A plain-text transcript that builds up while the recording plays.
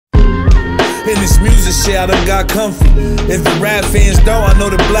In this music shit, I done got comfy. If the rap fans don't, I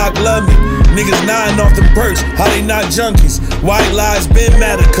know the block love me. Niggas nodding off the perks, how they not junkies? White lies been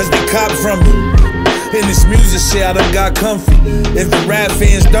matter, cause they cop from me. In this music shit, I done got comfy. If the rap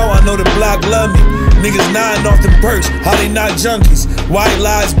fans don't, I know the block love me. Niggas nodding off the perks, how they not junkies? White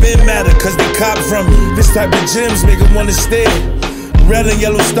lies been matter, cause they cop from me. This type of gems make them wanna stare. Red and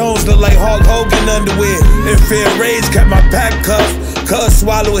yellow stones look like Hulk Hogan underwear. In fair rage, kept my pack cuffed. Cuz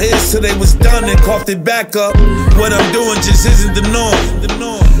swallow his till they was done and coughed it back up. What I'm doing just isn't the norm.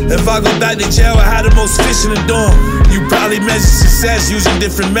 If I go back to jail, I had the most fish in the dorm. You probably measure success using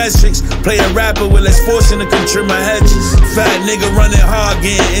different metrics. Play a rapper with less force and to come trim my hedges. Fat nigga running hard,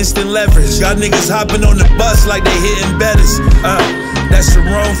 getting instant leverage. Got niggas hopping on the bus like they hitting betters. That's the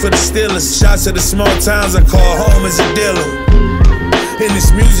wrong for the Steelers. Shots at the small towns I call home as a dealer. In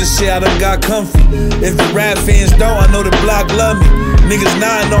this music shit, I done got comfy. If the rap fans don't, I know the block love me. Niggas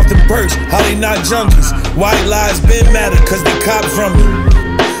nodding off the perks, how they not junkies? White lies been matter, cause they cop from me.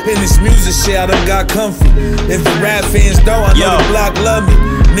 In this music shit, I done got comfy. If the rap fans don't, I know the block love me.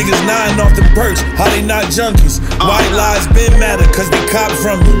 Niggas nodding off the perks, how they not junkies? White lies been matter, cause they cop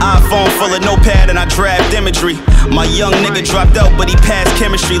from me. iPhone full of notepad and I draft imagery. My young nigga dropped out, but he passed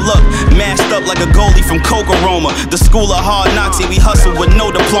chemistry. Look, mashed up like a goalie from Coca Roma. The school of hard knocks, we hustle with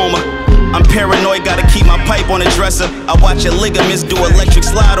no diploma. I'm paranoid, gotta keep my pipe on the dresser. I watch your ligaments do electric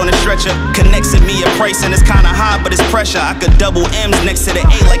slide on the stretcher. Connects at me a price and it's kinda high, but it's pressure. I could double M's next to the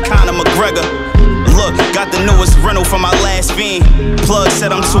A like Conor McGregor. Look, got the newest rental from my last fiend. Plug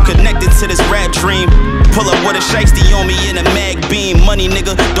said I'm too connected to this rap dream. Pull up with a shiesty on me in a mag beam. Money,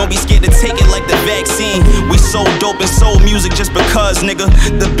 nigga, don't be scared to take it like the vaccine. We so dope and sold music just because, nigga.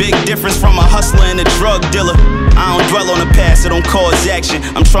 The big difference from a hustler and a drug dealer. I don't dwell on the past, it don't cause action.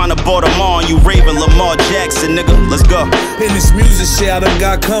 I'm trying to board them on, you raving Lamar Jackson, nigga. Let's go. In this music shit, I done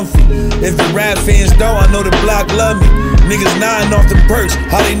got comfy. If the rap fans don't, I know the block love me. Niggas nodding off the perks,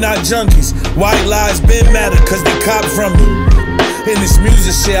 how they not junkies? White lies been matter, cause they cop from me. In this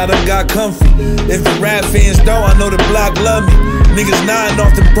music shit, I done got comfy. If the rap fans don't, I know the block love me. Niggas nodding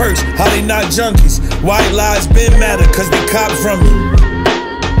off the perks, how they not junkies? White lies been matter, cause they cop from me.